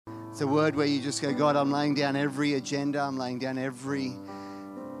It's a word where you just go, God, I'm laying down every agenda. I'm laying down every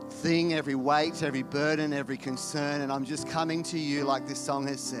thing, every weight, every burden, every concern, and I'm just coming to you like this song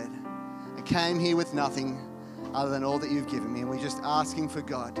has said. I came here with nothing other than all that you've given me, and we're just asking for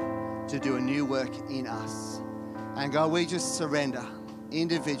God to do a new work in us. And God, we just surrender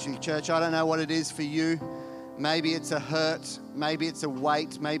individually. Church, I don't know what it is for you. Maybe it's a hurt, maybe it's a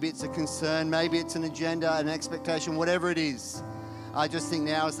weight, maybe it's a concern, maybe it's an agenda, an expectation, whatever it is. I just think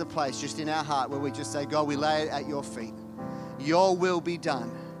now is the place, just in our heart, where we just say, God, we lay it at your feet. Your will be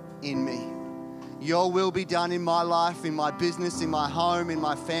done in me. Your will be done in my life, in my business, in my home, in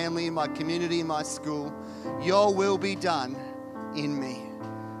my family, in my community, in my school. Your will be done in me.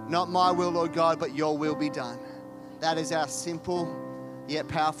 Not my will, Lord God, but your will be done. That is our simple yet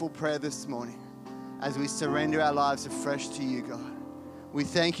powerful prayer this morning as we surrender our lives afresh to you, God. We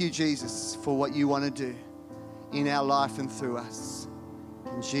thank you, Jesus, for what you want to do in our life and through us.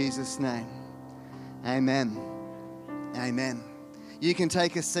 In Jesus' name, amen. Amen. You can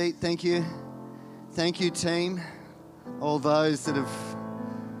take a seat. Thank you. Thank you, team. All those that have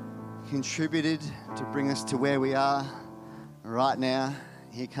contributed to bring us to where we are right now.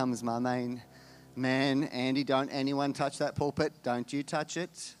 Here comes my main man, Andy. Don't anyone touch that pulpit. Don't you touch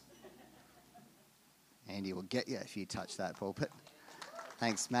it. Andy will get you if you touch that pulpit.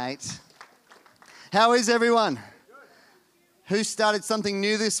 Thanks, mate. How is everyone? Who started something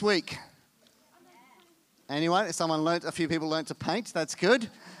new this week? Anyone? A few people learnt to paint. That's good.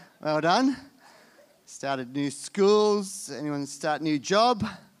 Well done. Started new schools. Anyone start new job?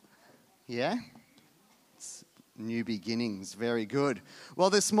 Yeah? It's new beginnings. Very good. Well,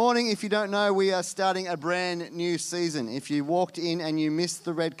 this morning, if you don't know, we are starting a brand new season. If you walked in and you missed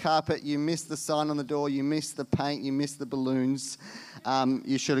the red carpet, you missed the sign on the door, you missed the paint, you missed the balloons,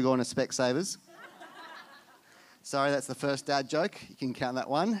 you should have gone to Specsavers. Sorry, that's the first dad joke. You can count that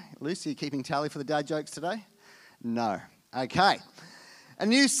one. Lucy, are you keeping tally for the dad jokes today? No. Okay. A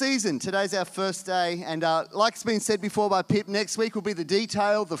new season. Today's our first day. And like it's been said before by Pip, next week will be the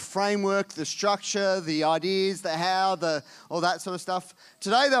detail, the framework, the structure, the ideas, the how, all that sort of stuff.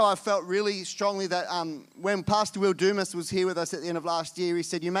 Today, though, I felt really strongly that when Pastor Will Dumas was here with us at the end of last year, he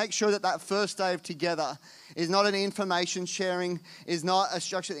said, you make sure that first day of Together is not an information sharing, is not a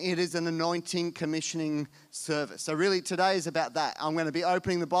structure, it is an anointing commissioning service. So really today is about that. I'm going to be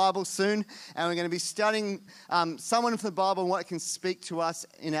opening the Bible soon, and we're going to be studying someone from the Bible and what it can speak to us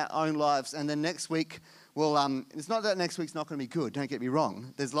in our own lives. And then next week, it's not that next week's not going to be good, don't get me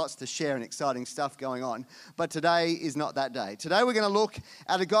wrong. There's lots to share and exciting stuff going on. But today is not that day. Today we're going to look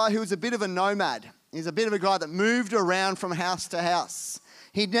at a guy who was a bit of a nomad. He's a bit of a guy that moved around from house to house.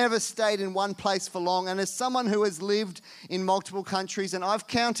 He'd never stayed in one place for long. And as someone who has lived in multiple countries, and I've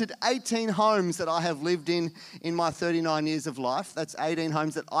counted 18 homes that I have lived in my 39 years of life. That's 18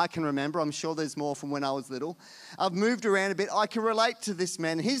 homes that I can remember. I'm sure there's more from when I was little. I've moved around a bit. I can relate to this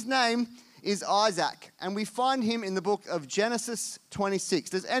man. His name is Isaac, and we find him in the book of Genesis 26.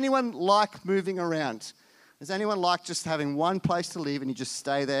 Does anyone like moving around? Does anyone like just having one place to live and you just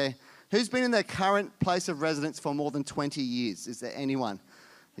stay there? Who's been in their current place of residence for more than 20 years? Is there anyone?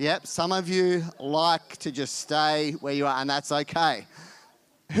 Yep, some of you like to just stay where you are, and that's okay.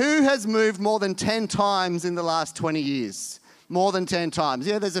 Who has moved more than 10 times in the last 20 years? More than 10 times.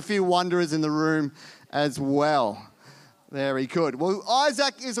 Yeah, there's a few wanderers in the room as well. Very good. Well,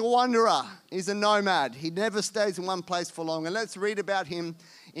 Isaac is a wanderer. He's a nomad. He never stays in one place for long. And let's read about him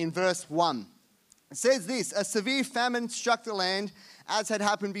in verse 1. It says this, a severe famine struck the land, as had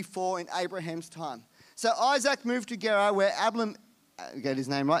happened before in Abraham's time. So Isaac moved to Gerar, where get his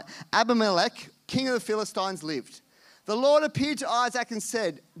name right, Abimelech, king of the Philistines, lived. The Lord appeared to Isaac and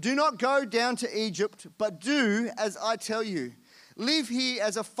said, do not go down to Egypt, but do as I tell you. Live here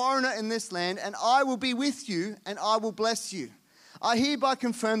as a foreigner in this land, and I will be with you, and I will bless you. I hereby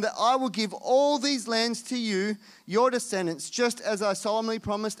confirm that I will give all these lands to you, your descendants, just as I solemnly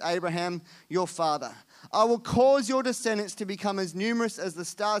promised Abraham, your father. I will cause your descendants to become as numerous as the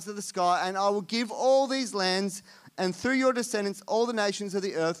stars of the sky, and I will give all these lands, and through your descendants, all the nations of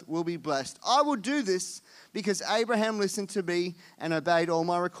the earth will be blessed. I will do this because Abraham listened to me and obeyed all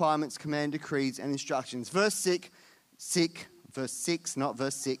my requirements, command, decrees, and instructions. Verse 6, not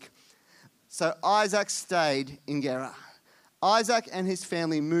verse 6. So Isaac stayed in Gerar. Isaac and his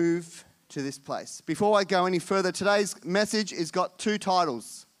family moved to this place. Before I go any further, today's message has got two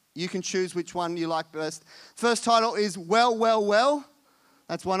titles. You can choose which one you like best. First title is Well, Well, Well.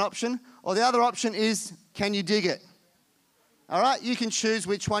 That's one option. Or the other option is Can You Dig It? All right, you can choose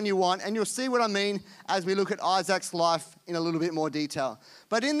which one you want, and you'll see what I mean as we look at Isaac's life in a little bit more detail.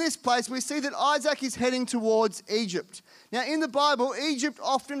 But in this place, we see that Isaac is heading towards Egypt. Now, in the Bible, Egypt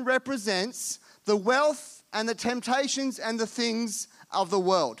often represents the wealth and the temptations and the things of the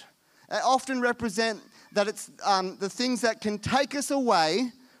world. They often represent that it's the things that can take us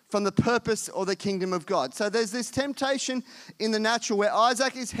away from the purpose or the kingdom of God. So there's this temptation in the natural where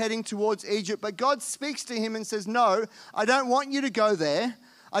Isaac is heading towards Egypt, but God speaks to him and says, no, I don't want you to go there.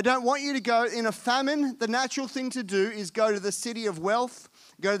 I don't want you to go in a famine. The natural thing to do is go to the city of wealth,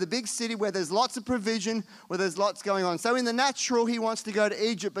 go to the big city where there's lots of provision, where there's lots going on. So in the natural, he wants to go to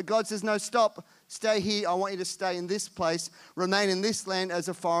Egypt, but God says, no, stop. Stay here. I want you to stay in this place, remain in this land as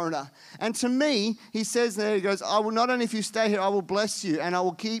a foreigner. And to me, he says there, he goes, I will not only if you stay here, I will bless you and I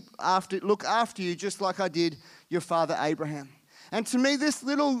will look after you just like I did your father Abraham. And to me, this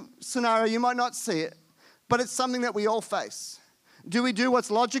little scenario, you might not see it, but it's something that we all face. Do we do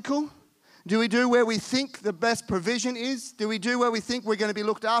what's logical? Do we do where we think the best provision is? Do we do where we think we're going to be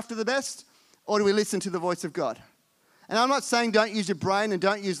looked after the best? Or do we listen to the voice of God? And I'm not saying don't use your brain and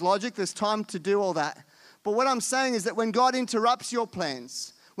don't use logic. There's time to do all that. But what I'm saying is that when God interrupts your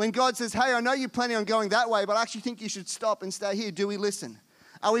plans, when God says, hey, I know you're planning on going that way, but I actually think you should stop and stay here, do we listen?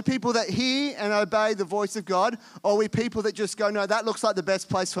 Are we people that hear and obey the voice of God? Or are we people that just go, no, that looks like the best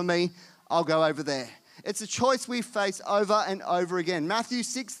place for me, I'll go over there? It's a choice we face over and over again. Matthew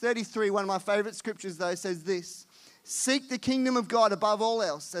 6:33, one of my favorite scriptures though, says this: seek the kingdom of God above all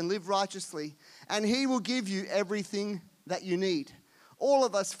else and live righteously, and he will give you everything that you need. All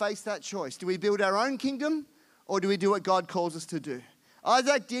of us face that choice. Do we build our own kingdom or do we do what God calls us to do?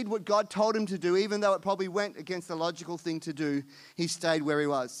 Isaac did what God told him to do, even though it probably went against the logical thing to do. He stayed where he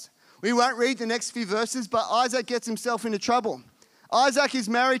was. We won't read the next few verses, but Isaac gets himself into trouble. Isaac is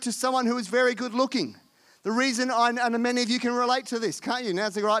married to someone who is very good looking. The reason, and many of you can relate to this, can't you?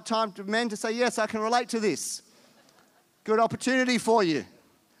 Now's the right time for men to say, yes, I can relate to this. Good opportunity for you.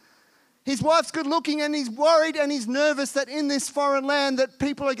 His wife's good looking and he's worried and he's nervous that in this foreign land that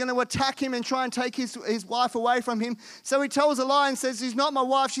people are going to attack him and try and take his wife away from him. So he tells a lie and says, she's not my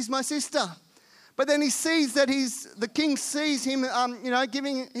wife, she's my sister. But then he sees that the king sees him,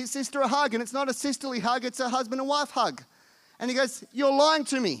 giving his sister a hug, and it's not a sisterly hug, it's a husband and wife hug. And he goes, you're lying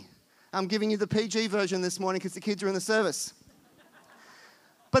to me. I'm giving you the PG version this morning because the kids are in the service.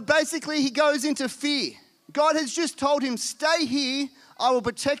 But basically he goes into fear. God has just told him, stay here, I will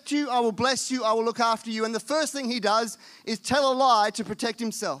protect you, I will bless you, I will look after you. And the first thing he does is tell a lie to protect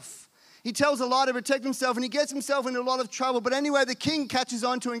himself. He tells a lie to protect himself and he gets himself into a lot of trouble. But anyway, the king catches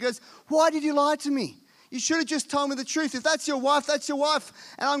on to him and goes, why did you lie to me? You should have just told me the truth. If that's your wife,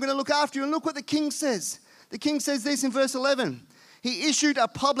 and I'm going to look after you. And look what the king says. The king says this in verse 11. He issued a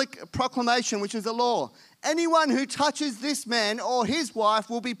public proclamation, which is a law. Anyone who touches this man or his wife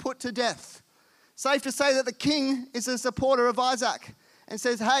will be put to death. Safe to say that the king is a supporter of Isaac and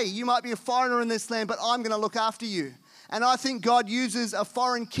says, hey, you might be a foreigner in this land, but I'm going to look after you. And I think God uses a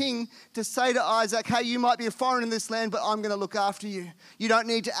foreign king to say to Isaac, hey, you might be a foreigner in this land, but I'm going to look after you. You don't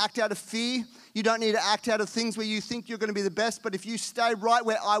need to act out of fear. You don't need to act out of things where you think you're going to be the best, but if you stay right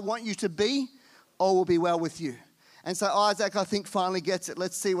where I want you to be, all will be well with you. And so Isaac, I think, finally gets it.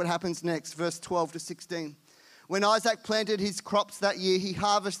 Let's see what happens next, verse 12 to 16. When Isaac planted his crops that year, he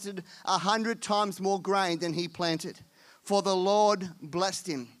harvested 100 times more grain than he planted, for the Lord blessed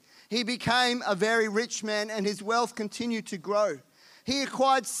him. He became a very rich man, and his wealth continued to grow. He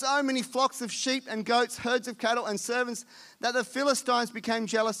acquired so many flocks of sheep and goats, herds of cattle and servants, that the Philistines became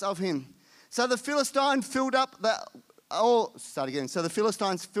jealous of him. So the Philistines filled up all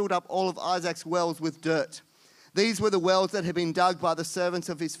of Isaac's wells with dirt. These were the wells that had been dug by the servants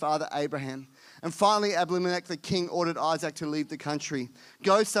of his father Abraham. And finally, Abimelech the king ordered Isaac to leave the country.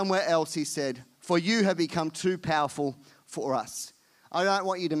 Go somewhere else, he said, for you have become too powerful for us. I don't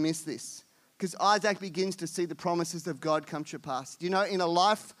want you to miss this, because Isaac begins to see the promises of God come to pass. You know, in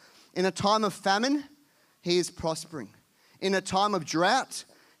a time of famine, he is prospering. In a time of drought,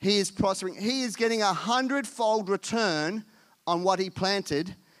 he is prospering. He is getting 100-fold return on what he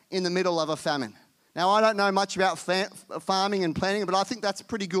planted in the middle of a famine. Now, I don't know much about farming and planting, but I think that's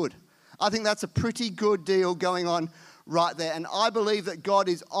pretty good. I think that's a pretty good deal going on right there. And I believe that God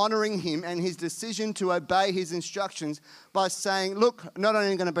is honoring him and his decision to obey his instructions by saying, look, not only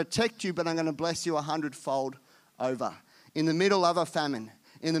am I going to protect you, but I'm going to bless you 100-fold over. In the middle of a famine,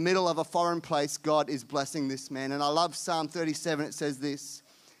 in the middle of a foreign place, God is blessing this man. And I love Psalm 37. It says this: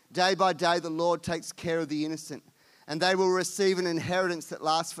 day by day the Lord takes care of the innocent, and they will receive an inheritance that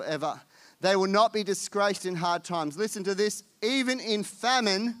lasts forever. They will not be disgraced in hard times. Listen to this. Even in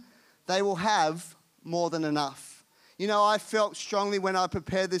famine, they will have more than enough. You know, I felt strongly when I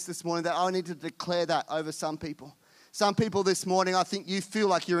prepared this morning that I need to declare that over some people. Some people this morning, I think you feel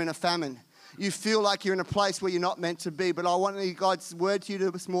like you're in a famine. You feel like you're in a place where you're not meant to be. But I want God's word to you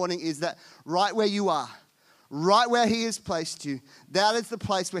this morning is that right where you are, right where he has placed you, that is the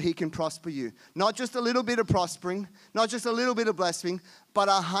place where he can prosper you. Not just a little bit of prospering, not just a little bit of blessing, but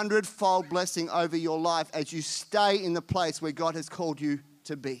 100-fold blessing over your life as you stay in the place where God has called you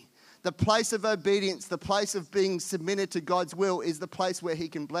to be. The place of obedience, the place of being submitted to God's will is the place where he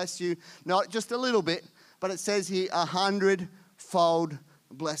can bless you. Not just a little bit, but it says here 100-fold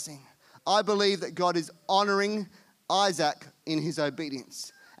blessing. I believe that God is honoring Isaac in his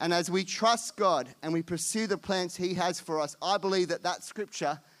obedience. And as we trust God and we pursue the plans he has for us, I believe that that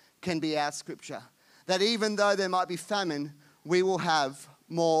scripture can be our scripture. That even though there might be famine, we will have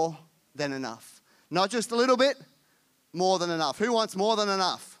more than enough. Not just a little bit, more than enough. Who wants more than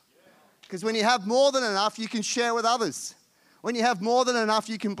enough? Because when you have more than enough, you can share with others. When you have more than enough,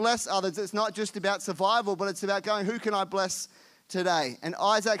 you can bless others. It's not just about survival, but it's about going, who can I bless today? And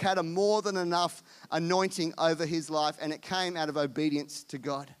Isaac had a more than enough anointing over his life, and it came out of obedience to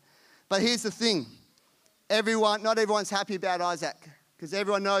God. But here's the thing. Not everyone's happy about Isaac, because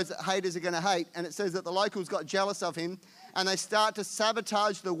everyone knows that haters are going to hate. And it says that the locals got jealous of him, and they start to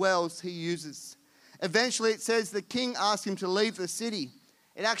sabotage the wells he uses. Eventually, it says the king asked him to leave the city.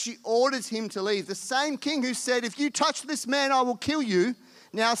 It actually orders him to leave. The same king who said, if you touch this man, I will kill you,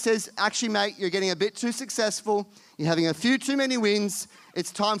 now says, actually, mate, you're getting a bit too successful. You're having a few too many wins.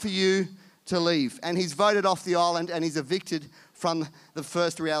 It's time for you to leave. And he's voted off the island and he's evicted from the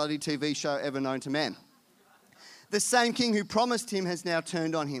first reality TV show ever known to man. The same king who promised him has now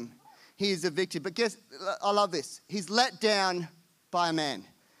turned on him. He is evicted. But I love this. He's let down by a man.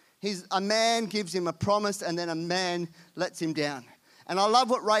 A man gives him a promise and then a man lets him down. And I love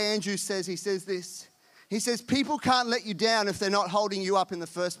what Ray Andrews says. He says this. He says, people can't let you down if they're not holding you up in the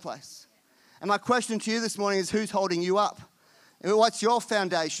first place. And my question to you this morning is, who's holding you up? What's your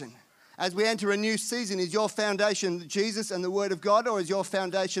foundation? As we enter a new season, is your foundation Jesus and the Word of God, or is your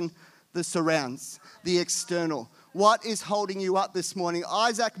foundation the surrounds, the external? What is holding you up this morning?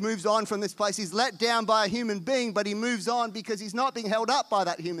 Isaac moves on from this place. He's let down by a human being, but he moves on because he's not being held up by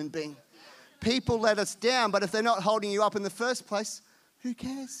that human being. People let us down, but if they're not holding you up in the first place, who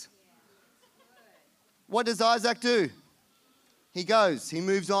cares? What does Isaac do? He goes, he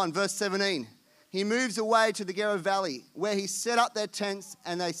moves on. Verse 17. He moves away to the Gerar Valley where he set up their tents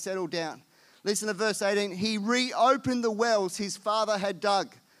and they settled down. Listen to verse 18. He reopened the wells his father had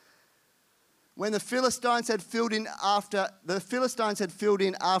dug when the Philistines had filled in after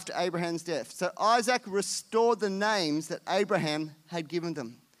Abraham's death. So Isaac restored the names that Abraham had given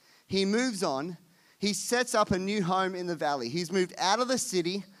them. He moves on. He sets up a new home in the valley. He's moved out of the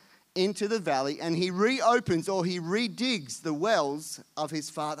city into the valley, and he reopens or he redigs the wells of his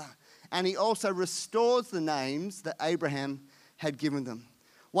father. And he also restores the names that Abraham had given them.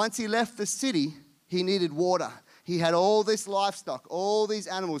 Once he left the city, he needed water. He had all this livestock, all these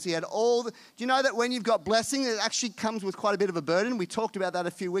animals. Do you know that when you've got blessing, it actually comes with quite a bit of a burden? We talked about that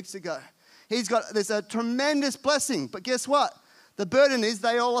a few weeks ago. There's a tremendous blessing, but guess what? The burden is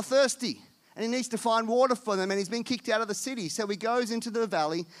they all are thirsty. And he needs to find water for them, and he's been kicked out of the city. So he goes into the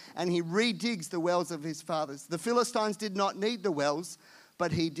valley, and he redigs the wells of his fathers. The Philistines did not need the wells,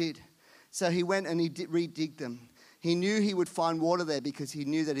 but he did. So he went and he redigged them. He knew he would find water there because he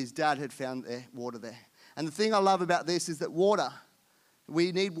knew that his dad had found water there. And the thing I love about this is that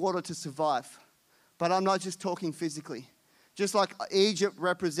we need water to survive. But I'm not just talking physically. Just like Egypt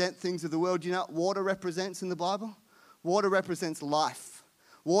represents things of the world, do you know what water represents in the Bible? Water represents life.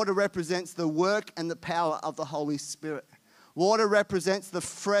 Water represents the work and the power of the Holy Spirit. Water represents the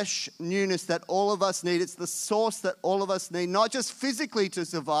fresh newness that all of us need. It's the source that all of us need, not just physically to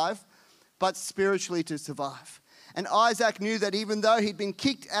survive, but spiritually to survive. And Isaac knew that even though he'd been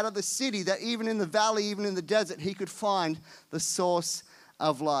kicked out of the city, that even in the valley, even in the desert, he could find the source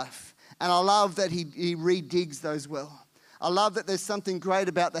of life. And I love that he redigs those wells. I love that there's something great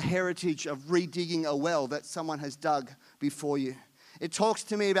about the heritage of redigging a well that someone has dug before you. It talks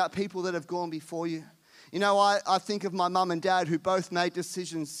to me about people that have gone before you. You know, I think of my mum and dad who both made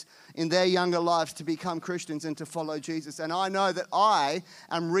decisions in their younger lives to become Christians and to follow Jesus. And I know that I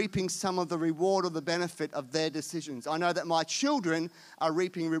am reaping some of the reward or the benefit of their decisions. I know that my children are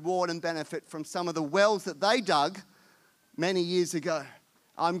reaping reward and benefit from some of the wells that they dug many years ago.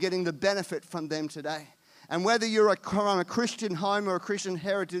 I'm getting the benefit from them today. And whether you're from a Christian home or a Christian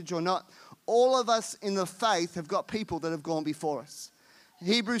heritage or not, all of us in the faith have got people that have gone before us.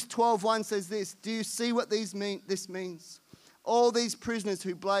 Hebrews 12:1 says this, do you see what this means? All these prisoners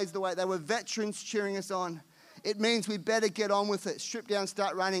who blazed the way, they were veterans cheering us on. It means we better get on with it, strip down,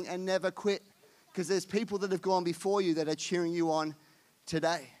 start running, and never quit. Because there's people that have gone before you that are cheering you on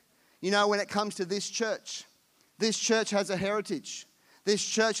today. You know, when it comes to this church has a heritage. This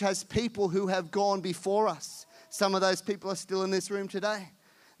church has people who have gone before us. Some of those people are still in this room today.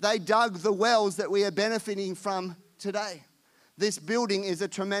 They dug the wells that we are benefiting from today. This building is a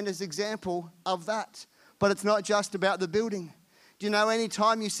tremendous example of that. But it's not just about the building. Do you know,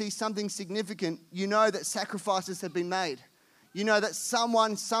 anytime you see something significant, you know that sacrifices have been made. You know that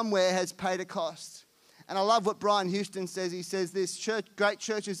someone somewhere has paid a cost. And I love what Brian Houston says. He says this: great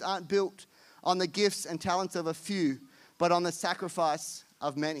churches aren't built on the gifts and talents of a few, but on the sacrifice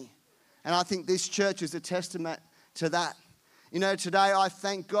of many. And I think this church is a testament to that. You know, today I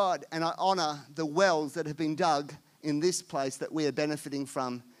thank God and I honour the wells that have been dug in this place that we are benefiting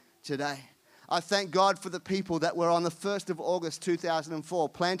from today. I thank God for the people that were on the 1st of August 2004,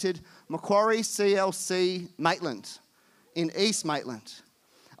 planted Macquarie CLC Maitland in East Maitland.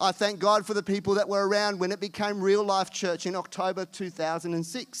 I thank God for the people that were around when it became Real Life Church in October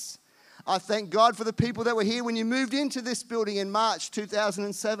 2006. I thank God for the people that were here when you moved into this building in March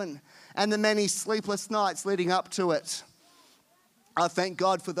 2007 and the many sleepless nights leading up to it. I thank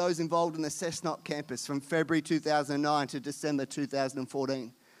God for those involved in the Cessnock campus from February 2009 to December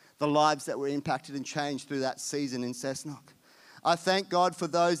 2014. The lives that were impacted and changed through that season in Cessnock. I thank God for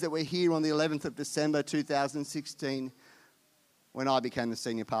those that were here on the 11th of December 2016 when I became the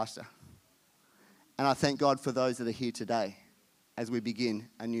senior pastor. And I thank God for those that are here today as we begin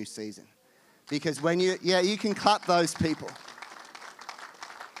a new season. Because when you can clap those people.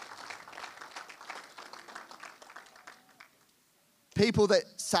 People that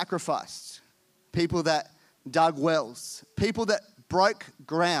sacrificed, people that dug wells, people that broke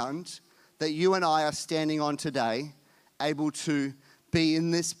ground that you and I are standing on today, able to be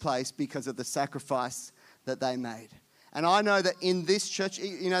in this place because of the sacrifice that they made. And I know that in this church,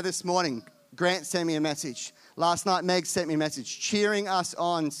 you know, this morning, Grant sent me a message. Last night, Meg sent me a message cheering us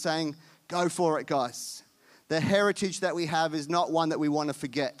on, saying, go for it, guys. The heritage that we have is not one that we want to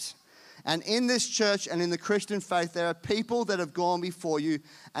forget. And in this church and in the Christian faith, there are people that have gone before you,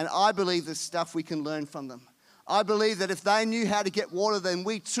 and I believe there's stuff we can learn from them. I believe that if they knew how to get water, then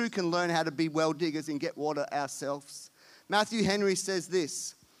we too can learn how to be well diggers and get water ourselves. Matthew Henry says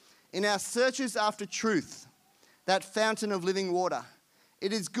this: in our searches after truth, that fountain of living water,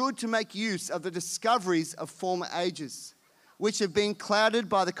 it is good to make use of the discoveries of former ages, which have been clouded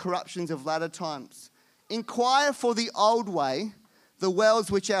by the corruptions of latter times. Inquire for the old way, the wells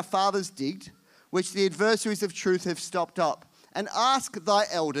which our fathers digged, which the adversaries of truth have stopped up, and ask thy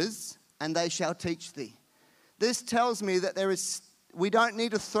elders, and they shall teach thee. This tells me that we don't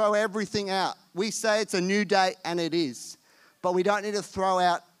need to throw everything out. We say it's a new day, and it is. But we don't need to throw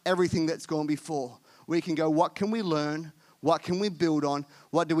out everything that's gone before. We can go, what can we learn? What can we build on?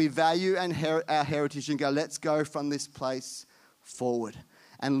 What do we value and our heritage, and go, let's go from this place forward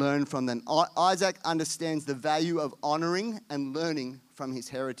and learn from them. Isaac understands the value of honouring and learning from his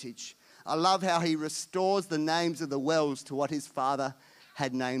heritage. I love how he restores the names of the wells to what his father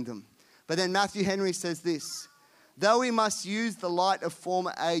had named them. But then Matthew Henry says this: though we must use the light of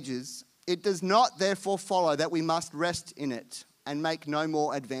former ages, it does not therefore follow that we must rest in it and make no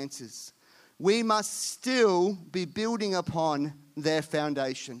more advances. We must still be building upon their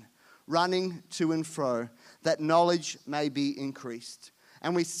foundation, running to and fro, that knowledge may be increased.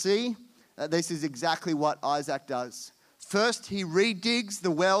 And we see that this is exactly what Isaac does. First, he redigs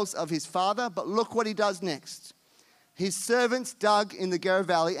the wells of his father, but look what he does next. His servants dug in the Gerar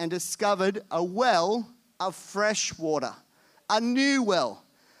Valley and discovered a well of fresh water, a new well.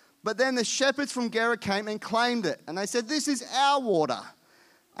 But then the shepherds from Gerar came and claimed it, and they said, this is our water.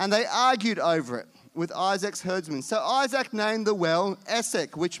 And they argued over it with Isaac's herdsmen. So Isaac named the well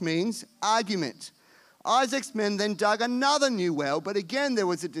Esek, which means argument. Isaac's men then dug another new well, but again there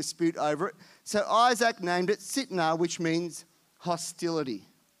was a dispute over it. So Isaac named it Sitnah, which means hostility.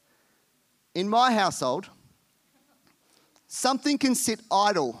 In my household, something can sit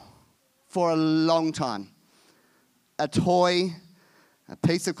idle for a long time. A toy, a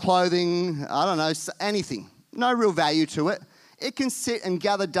piece of clothing, I don't know, anything. No real value to it. It can sit and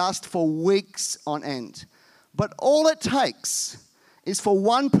gather dust for weeks on end. But all it takes is for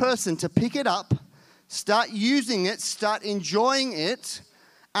one person to pick it up, start using it, start enjoying it,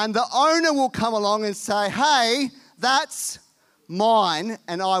 and the owner will come along and say, hey, that's mine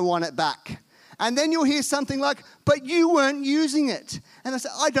and I want it back. And then you'll hear something like, but you weren't using it. And I say,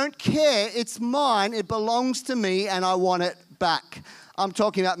 I don't care, it's mine, it belongs to me and I want it back. I'm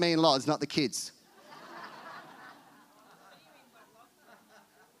talking about me and Loz, not the kids.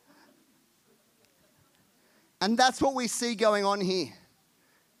 And that's what we see going on here.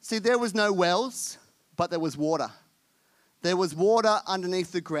 See, there was no wells, but there was water. There was water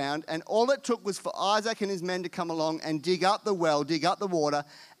underneath the ground, and all it took was for Isaac and his men to come along and dig up the well, dig up the water,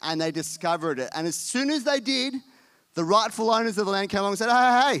 and they discovered it. And as soon as they did, the rightful owners of the land came along and said,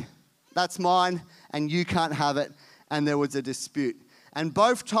 hey, that's mine, and you can't have it. And there was a dispute. And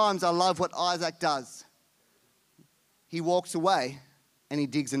both times I love what Isaac does. He walks away and he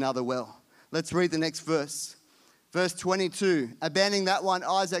digs another well. Let's read the next verse. Verse 22, abandoning that one,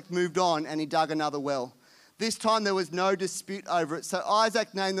 Isaac moved on and he dug another well. This time there was no dispute over it. So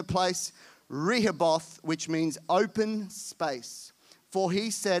Isaac named the place Rehoboth, which means open space. For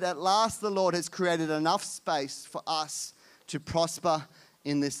he said, at last the Lord has created enough space for us to prosper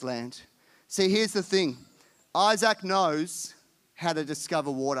in this land. See, here's the thing. Isaac knows how to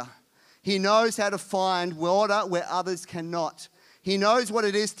discover water. He knows how to find water where others cannot. He knows what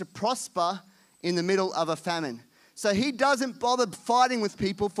it is to prosper in the middle of a famine. So he doesn't bother fighting with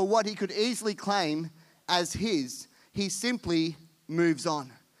people for what he could easily claim as his. He simply moves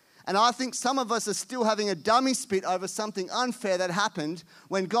on. And I think some of us are still having a dummy spit over something unfair that happened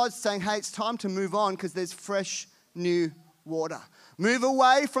when God's saying, hey, it's time to move on because there's fresh new water. Move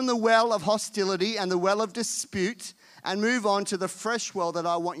away from the well of hostility and the well of dispute and move on to the fresh well that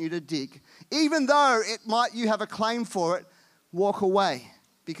I want you to dig. Even though you have a claim for it, walk away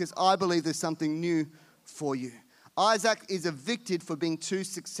because I believe there's something new for you. Isaac is evicted for being too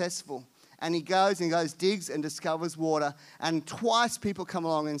successful. And he goes, digs and discovers water. And twice people come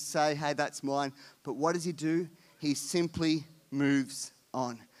along and say, hey, that's mine. But what does he do? He simply moves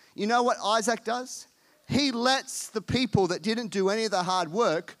on. You know what Isaac does? He lets the people that didn't do any of the hard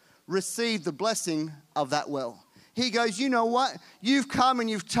work receive the blessing of that well. He goes, you know what? You've come and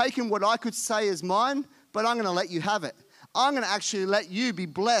you've taken what I could say is mine, but I'm going to let you have it. I'm going to actually let you be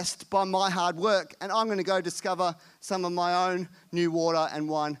blessed by my hard work. And I'm going to go discover some of my own new water and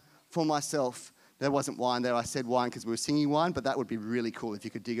wine for myself. There wasn't wine there. I said wine because we were singing wine, but that would be really cool if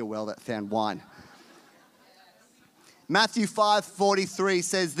you could dig a well that found wine. Matthew 5:43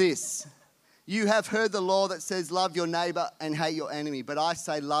 says this, you have heard the law that says love your neighbor and hate your enemy, but I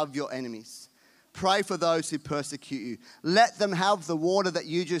say love your enemies. Pray for those who persecute you. Let them have the water that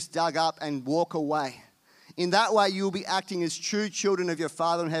you just dug up and walk away. In that way, you will be acting as true children of your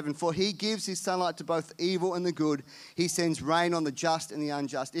Father in heaven, for he gives his sunlight to both evil and the good. He sends rain on the just and the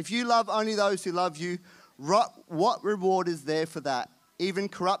unjust. If you love only those who love you, what reward is there for that? Even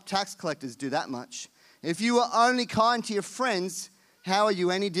corrupt tax collectors do that much. If you are only kind to your friends, how are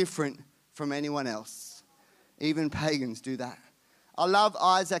you any different from anyone else? Even pagans do that. I love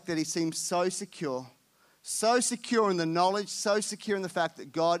Isaac that he seems so secure in the knowledge, so secure in the fact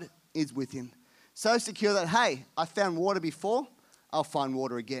that God is with him. So secure that, hey, I found water before, I'll find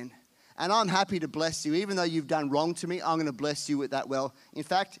water again. And I'm happy to bless you. Even though you've done wrong to me, I'm going to bless you with that well. In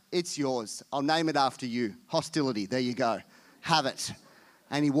fact, it's yours. I'll name it after you. Hostility, there you go. Have it.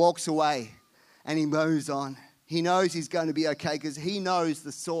 And he walks away and he moves on. He knows he's going to be okay because he knows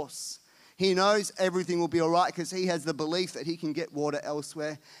the source. He knows everything will be all right because he has the belief that he can get water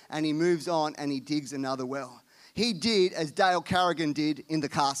elsewhere. And he moves on and he digs another well. He did as Dale Carrigan did in The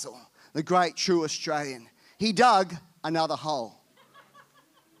Castle. The great true Australian. He dug another hole.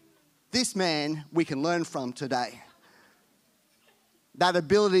 This man we can learn from today. That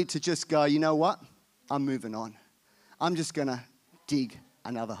ability to just go, you know what? I'm moving on. I'm just going to dig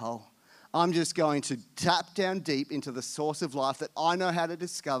another hole. I'm just going to tap down deep into the source of life that I know how to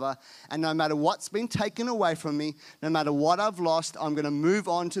discover. And no matter what's been taken away from me, no matter what I've lost, I'm going to move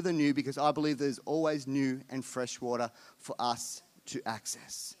on to the new because I believe there's always new and fresh water for us to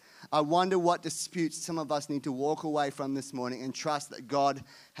access. I wonder what disputes some of us need to walk away from this morning and trust that God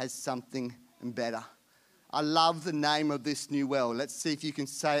has something better. I love the name of this new well. Let's see if you can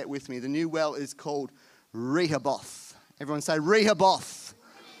say it with me. The new well is called Rehoboth. Everyone say Rehoboth.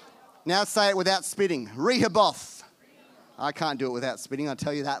 Now say it without spitting. Rehoboth. I can't do it without spitting, I'll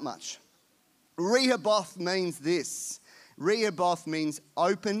tell you that much. Rehoboth means this. Rehoboth means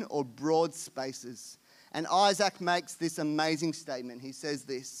open or broad spaces. And Isaac makes this amazing statement. He says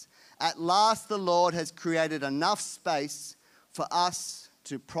this, at last the Lord has created enough space for us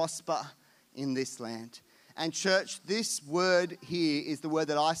to prosper in this land. And church, this word here is the word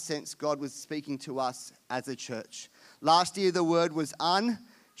that I sense God was speaking to us as a church. Last year the word was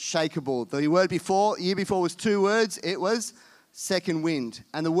unshakable. The year before was 2 words. It was second wind.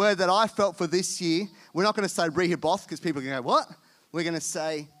 And the word that I felt for this year, we're not going to say Rehoboth because people are going to go, what? We're going to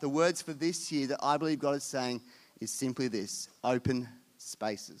say the words for this year that I believe God is saying is simply this, open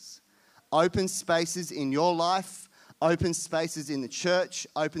spaces. Open spaces in your life, open spaces in the church,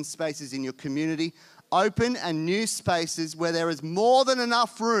 open spaces in your community, open and new spaces where there is more than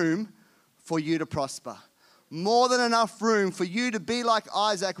enough room for you to prosper. More than enough room for you to be like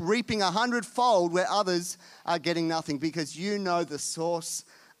Isaac, reaping 100-fold where others are getting nothing, because you know the source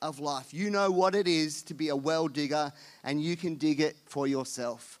of life. You know what it is to be a well digger, and you can dig it for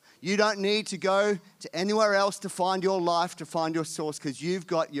yourself. You don't need to go to anywhere else to find your life, to find your source, because you've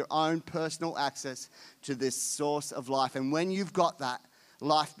got your own personal access to this source of life. And when you've got that,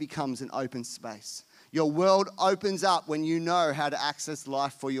 life becomes an open space. Your world opens up when you know how to access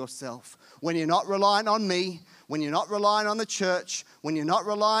life for yourself. When you're not reliant on me, when you're not reliant on the church, when you're not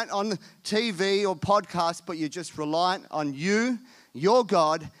reliant on the TV or podcast, but you're just reliant on you, your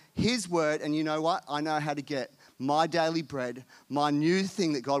God, His word, and you know what? I know how to get my daily bread, my new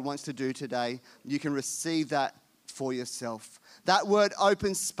thing that God wants to do today. You can receive that for yourself. That word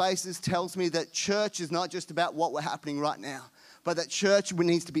open spaces tells me that church is not just about what we're happening right now, but that church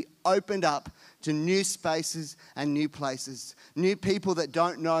needs to be opened up to new spaces and new places, new people that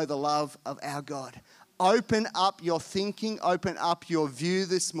don't know the love of our God. Open up your thinking, open up your view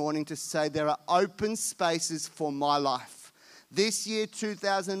this morning to say there are open spaces for my life. This year,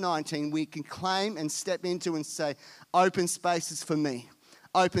 2019, we can claim and step into and say, open spaces for me,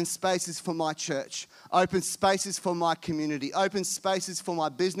 open spaces for my church, open spaces for my community, open spaces for my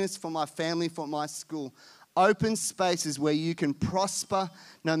business, for my family, for my school, open spaces where you can prosper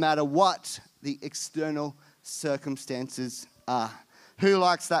no matter what the external circumstances are. Who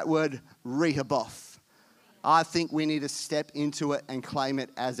likes that word, Rehoboth? I think we need to step into it and claim it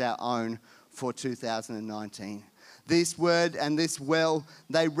as our own for 2019. This word and this well,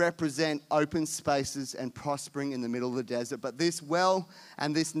 they represent open spaces and prospering in the middle of the desert. But this well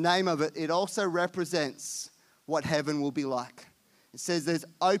and this name of it, it also represents what heaven will be like. It says there's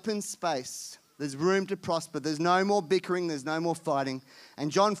open space. There's room to prosper. There's no more bickering. There's no more fighting.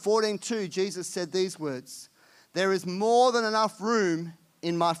 And John 14:2, Jesus said these words, "There is more than enough room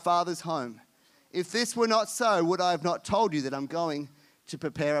in my Father's home. If this were not so, would I have not told you that I'm going to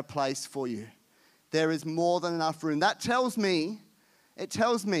prepare a place for you?" There is more than enough room. It tells me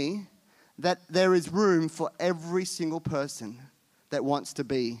that there is room for every single person that wants to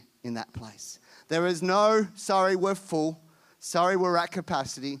be in that place. There is no, sorry, we're full, sorry, we're at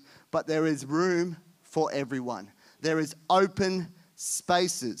capacity, but there is room for everyone. There is open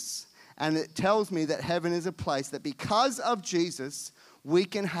spaces. And it tells me that heaven is a place that because of Jesus, we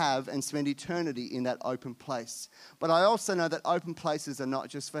can have and spend eternity in that open place. But I also know that open places are not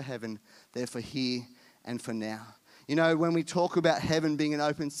just for heaven, they're for here and for now. You know, when we talk about heaven being an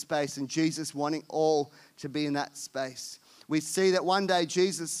open space and Jesus wanting all to be in that space, we see that one day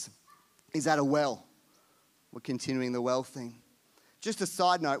Jesus is at a well. We're continuing the well thing. Just a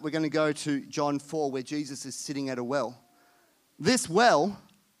side note, we're going to go to John 4 where Jesus is sitting at a well. This well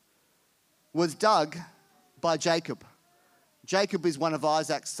was dug by Jacob. Jacob is one of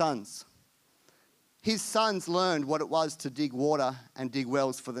Isaac's sons. His sons learned what it was to dig water and dig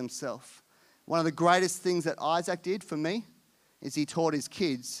wells for themselves. One of the greatest things that Isaac did for me is he taught his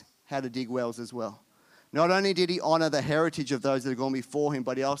kids how to dig wells as well. Not only did he honour the heritage of those that have gone before him,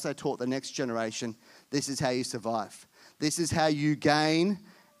 but he also taught the next generation, this is how you survive. This is how you gain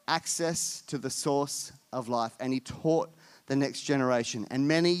access to the source of life. And he taught the next generation. And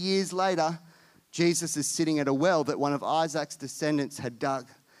many years later, Jesus is sitting at a well that one of Isaac's descendants had dug.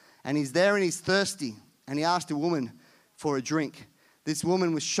 And he's there and he's thirsty. And he asked a woman for a drink. This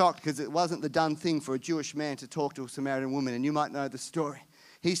woman was shocked because it wasn't the done thing for a Jewish man to talk to a Samaritan woman. And you might know the story.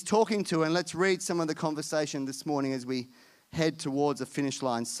 He's talking to her, and let's read some of the conversation this morning as we head towards a finish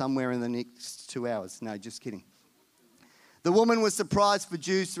line somewhere in the next 2 hours. No, just kidding. The woman was surprised for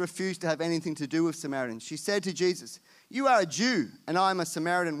Jews to refuse to have anything to do with Samaritans. She said to Jesus, "You are a Jew, and I am a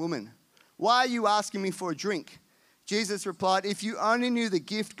Samaritan woman. Why are you asking me for a drink?" Jesus replied, "If you only knew the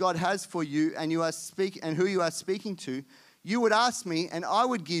gift God has for you and who you are speaking to, you would ask me, and I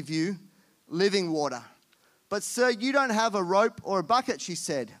would give you living water. But sir, you don't have a rope or a bucket," she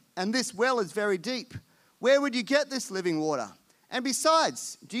said, "and this well is very deep. Where would you get this living water? And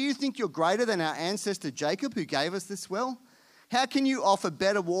besides, do you think you're greater than our ancestor Jacob, who gave us this well? How can you offer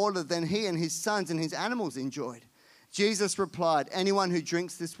better water than he and his sons and his animals enjoyed?" Jesus replied, "Anyone who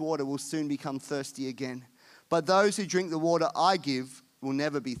drinks this water will soon become thirsty again. But those who drink the water I give will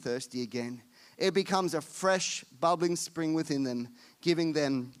never be thirsty again. It becomes a fresh, bubbling spring within them, giving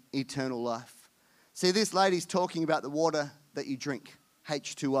them eternal life." See, this lady's talking about the water that you drink,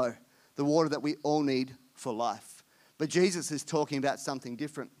 H2O, the water that we all need for life. But Jesus is talking about something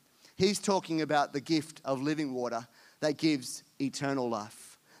different. He's talking about the gift of living water that gives eternal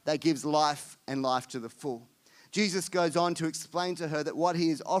life, that gives life and life to the full. Jesus goes on to explain to her that what he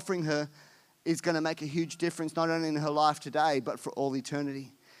is offering her is going to make a huge difference, not only in her life today, but for all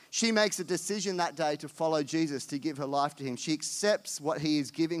eternity. She makes a decision that day to follow Jesus, to give her life to him. She accepts what he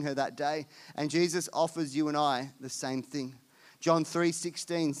is giving her that day, and Jesus offers you and I the same thing. John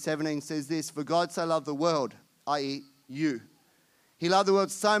 3:16, 17 says this, "For God so loved the world," i.e. you. "He loved the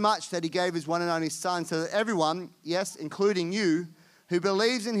world so much that he gave his one and only Son, so that everyone, yes, including you, who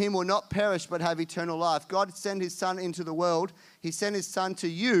believes in him will not perish but have eternal life." God sent his Son into the world. He sent his Son to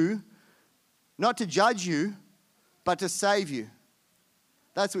you, not to judge you, but to save you.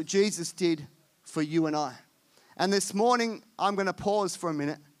 That's what Jesus did for you and I. And this morning, I'm going to pause for a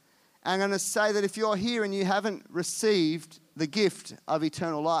minute. I'm going to say that if you're here and you haven't received the gift of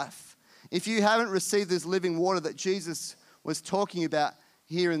eternal life, if you haven't received this living water that Jesus was talking about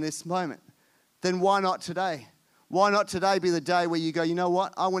here in this moment, then why not today? Why not today be the day where you go, you know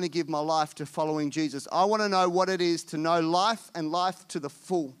what? I want to give my life to following Jesus. I want to know what it is to know life and life to the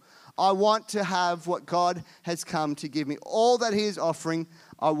full. I want to have what God has come to give me. All that he is offering,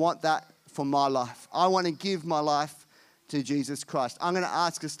 I want that for my life. I want to give my life to Jesus Christ. I'm going to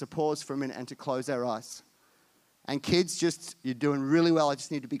ask us to pause for a minute and to close our eyes. And kids, you're doing really well. I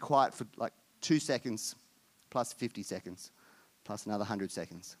just need to be quiet for like 2 seconds, plus 50 seconds, plus another 100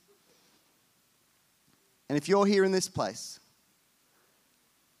 seconds. And if you're here in this place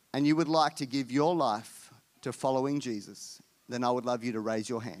and you would like to give your life to following Jesus, then I would love you to raise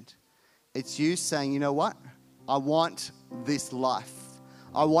your hand. It's you saying, you know what? I want this life.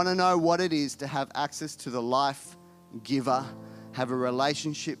 I want to know what it is to have access to the life giver, have a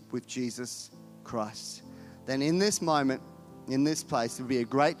relationship with Jesus Christ. Then in this moment, in this place, it would be a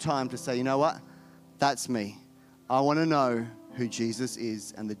great time to say, you know what? That's me. I want to know who Jesus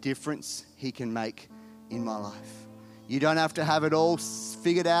is and the difference he can make in my life. You don't have to have it all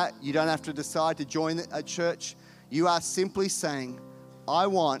figured out. You don't have to decide to join a church. You are simply saying, I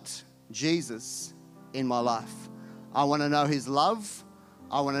want Jesus in my life. I want to know his love.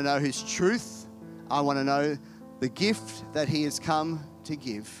 I want to know his truth. I want to know the gift that he has come to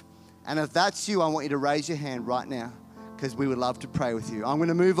give. And if that's you, I want you to raise your hand right now because we would love to pray with you. I'm going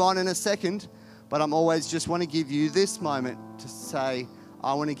to move on in a second, but I'm always just want to give you this moment to say,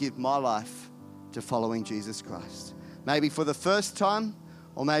 I want to give my life to following Jesus Christ. Maybe for the first time,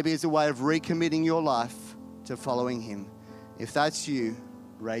 or maybe as a way of recommitting your life to following him. If that's you,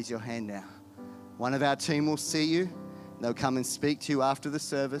 raise your hand now. One of our team will see you. They'll come and speak to you after the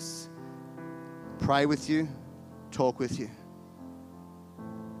service, pray with you, talk with you.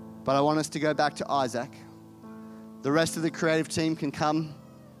 But I want us to go back to Isaac. The rest of the creative team can come.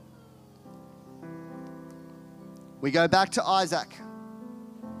 We go back to Isaac.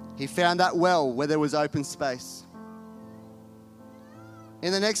 He found that well where there was open space.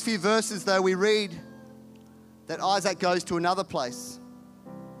 In the next few verses, though, we read that Isaac goes to another place.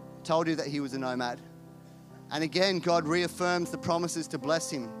 I told you that he was a nomad. And again, God reaffirms the promises to bless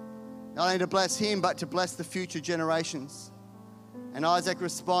him. Not only to bless him, but to bless the future generations. And Isaac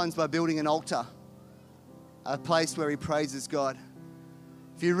responds by building an altar, a place where he praises God.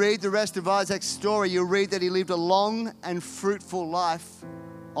 If you read the rest of Isaac's story, you'll read that he lived a long and fruitful life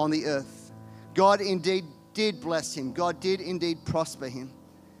on the earth. God indeed did bless him. God did indeed prosper him.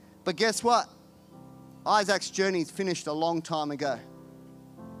 But guess what? Isaac's journey finished a long time ago.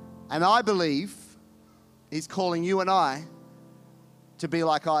 And I believe he's calling you and I to be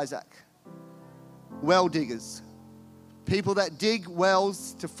like Isaac. Well diggers. People that dig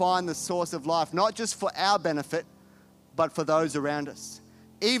wells to find the source of life, not just for our benefit, but for those around us.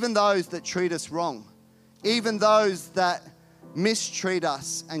 Even those that treat us wrong. Even those that mistreat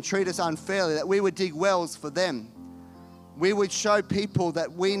us and treat us unfairly, that we would dig wells for them. We would show people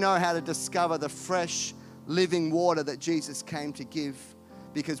that we know how to discover the fresh, living water that Jesus came to give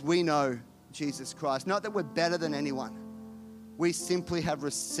because we know Jesus Christ. Not that we're better than anyone. We simply have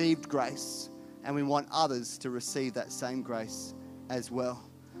received grace and we want others to receive that same grace as well.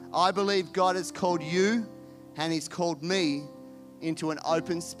 I believe God has called you and he's called me into an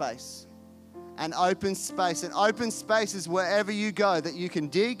open space. An open space. An open space is wherever you go that you can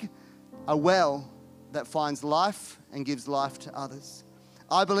dig a well that finds life and gives life to others.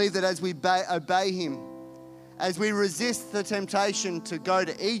 I believe that as we obey him, as we resist the temptation to go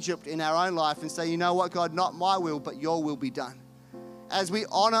to Egypt in our own life and say, you know what, God, not my will, but your will be done. As we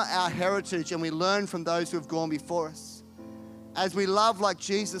honor our heritage and we learn from those who have gone before us. As we love like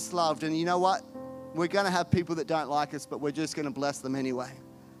Jesus loved, and you know what? We're going to have people that don't like us, but we're just going to bless them anyway.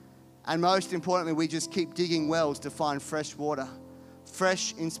 And most importantly, we just keep digging wells to find fresh water,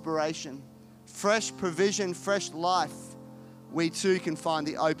 fresh inspiration, fresh provision, fresh life. We too can find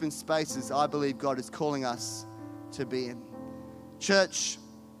the open spaces I believe God is calling us to be in. Church,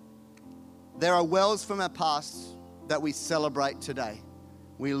 There are wells from our past that we celebrate today.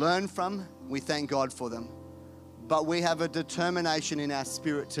 We learn from, we thank God for them. But we have a determination in our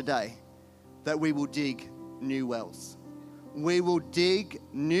spirit today that we will dig new wells. We will dig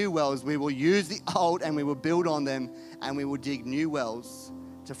new wells. We will use the old and we will build on them, and we will dig new wells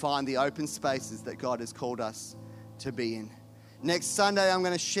to find the open spaces that God has called us to be in. Next Sunday, I'm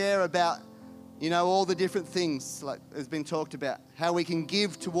going to share about, all the different things like has been talked about, how we can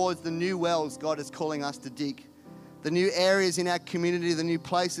give towards the new wells God is calling us to dig, the new areas in our community, the new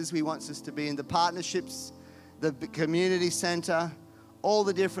places He wants us to be in, the partnerships, the community centre, all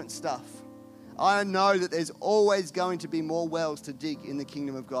the different stuff. I know that there's always going to be more wells to dig in the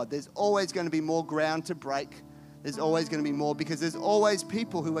kingdom of God. There's always going to be more ground to break. There's always going to be more, because there's always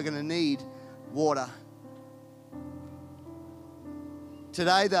people who are going to need water.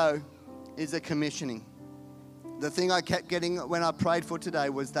 Today, though, is a commissioning. The thing I kept getting when I prayed for today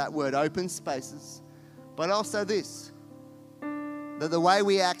was that word, open spaces, but also this, that the way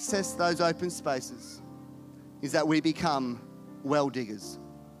we access those open spaces is that we become well diggers.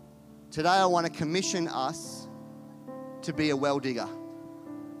 Today, I want to commission us to be a well digger.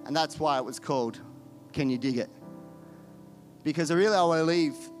 And that's why it was called, Can You Dig It? Because I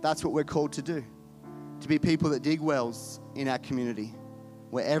believe that's what we're called to do. To be people that dig wells in our community.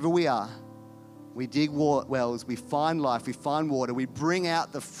 Wherever we are, we dig wells, we find life, we find water, we bring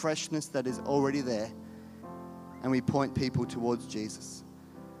out the freshness that is already there, and we point people towards Jesus.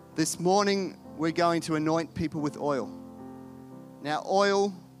 This morning, we're going to anoint people with oil. Now,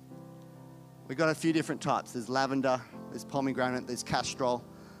 oil, we've got a few different types. There's lavender, there's pomegranate, there's castrol.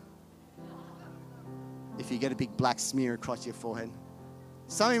 If you get a big black smear across your forehead.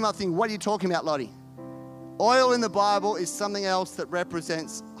 Some of you might think, what are you talking about, Lottie? Oil in the Bible is something else that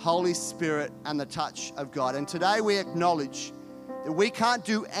represents Holy Spirit and the touch of God. And today we acknowledge that we can't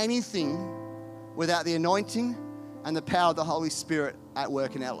do anything without the anointing and the power of the Holy Spirit at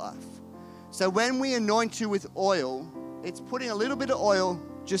work in our life. So when we anoint you with oil, it's putting a little bit of oil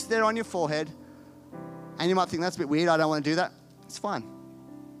just there on your forehead. And you might think, that's a bit weird, I don't want to do that. It's fine.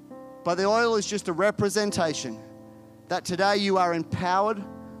 But the oil is just a representation that today you are empowered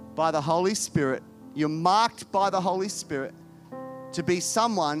by the Holy Spirit. You're marked by the Holy Spirit to be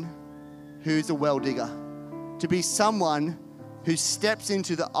someone who's a well digger, to be someone who steps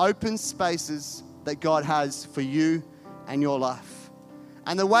into the open spaces that God has for you and your life.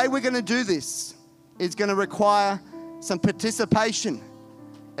 And the way we're going to do this is going to require some participation.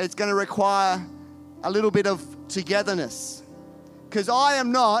 It's going to require a little bit of togetherness, because I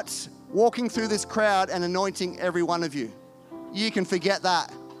am not walking through this crowd and anointing every one of you. You can forget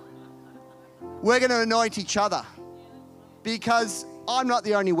that. We're going to anoint each other, because I'm not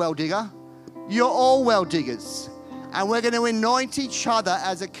the only well digger. You're all well diggers. And we're going to anoint each other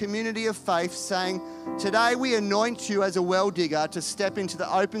as a community of faith, saying, today we anoint you as a well digger to step into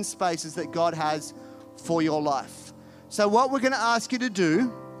the open spaces that God has for your life. So what we're going to ask you to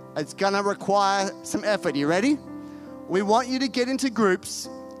do, it's going to require some effort. You ready? We want you to get into groups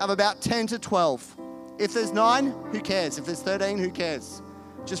of about 10 to 12. If there's 9, who cares? If there's 13, who cares?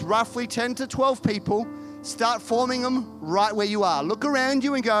 Just roughly 10 to 12 people. Start forming them right where you are. Look around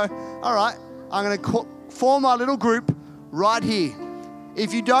you and go, all right, I'm going to form my little group right here.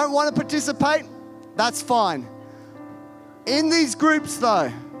 If you don't want to participate, that's fine. In these groups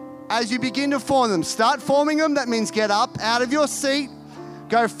though, as you begin to form them, start forming them. That means get up out of your seat,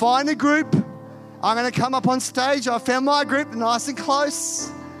 go find a group. I'm going to come up on stage. I found my group nice and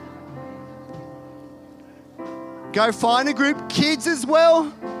close. Go find a group. Kids as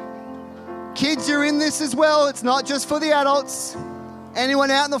well. Kids, you're in this as well. It's not just for the adults. Anyone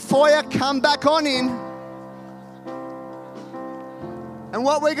out in the foyer, come back on in. And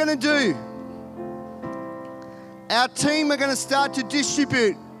what we're going to do, our team are going to start to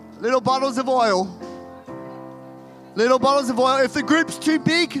distribute little bottles of oil. Little bottles of oil. If the group's too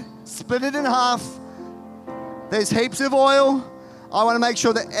big, split it in half. There's heaps of oil. I want to make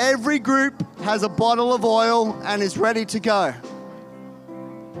sure that every group has a bottle of oil and is ready to go.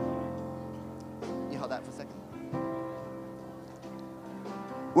 You hold that for a second.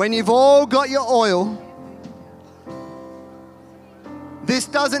 When you've all got your oil, this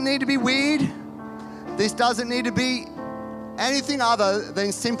doesn't need to be weird. This doesn't need to be anything other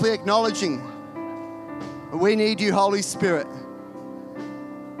than simply acknowledging we need you, Holy Spirit.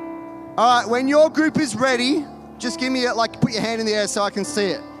 All right, when your group is ready, just give me put your hand in the air so I can see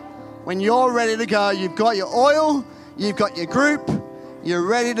it. When you're ready to go, you've got your oil, you've got your group, you're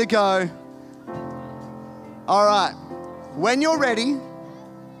ready to go. All right, when you're ready,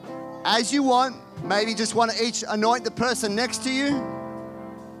 as you want, maybe just want to each anoint the person next to you.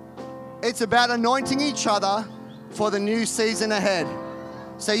 it's about anointing each other for the new season ahead.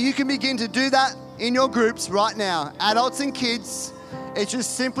 So you can begin to do that in your groups right now, adults and kids. It's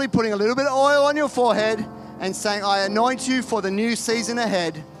just simply putting a little bit of oil on your forehead and saying, I anoint you for the new season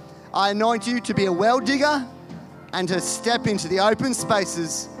ahead. I anoint you to be a well digger and to step into the open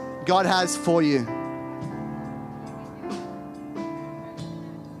spaces God has for you.